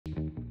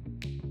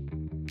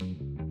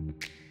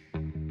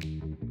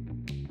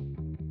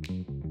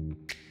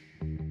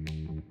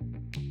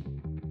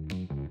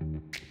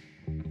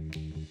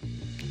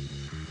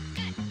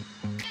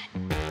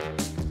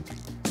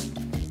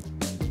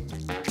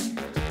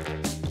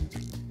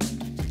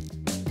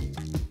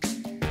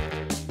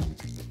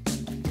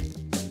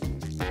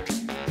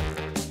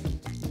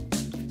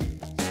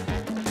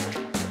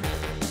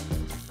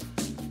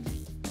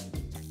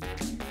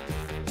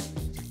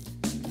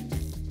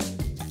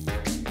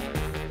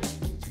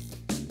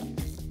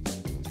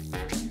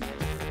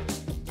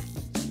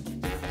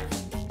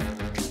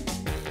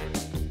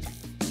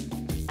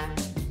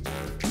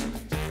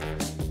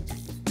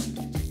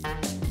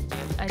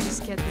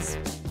get this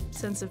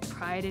sense of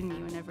pride in me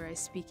whenever I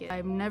speak it.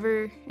 I'm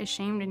never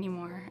ashamed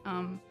anymore.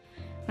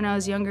 When I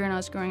was younger and I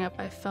was growing up,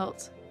 I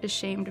felt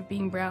ashamed of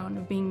being brown,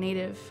 of being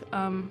Native.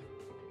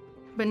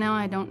 But now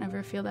I don't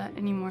ever feel that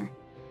anymore.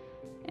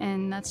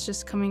 And that's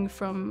just coming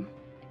from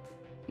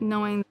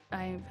knowing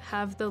I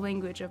have the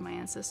language of my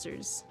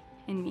ancestors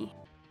in me.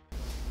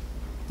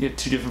 You have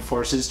two different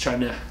forces trying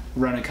to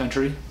run a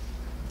country.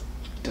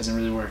 It doesn't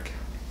really work.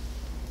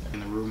 In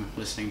the room,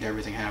 listening to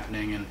everything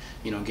happening, and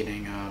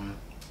getting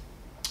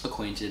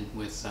acquainted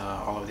with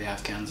all of the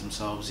Afghans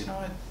themselves, it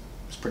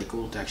was pretty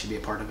cool to actually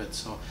be a part of it.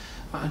 So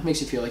it makes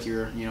you feel like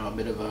you're a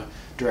bit of a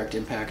direct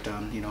impact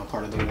on a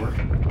part of the war.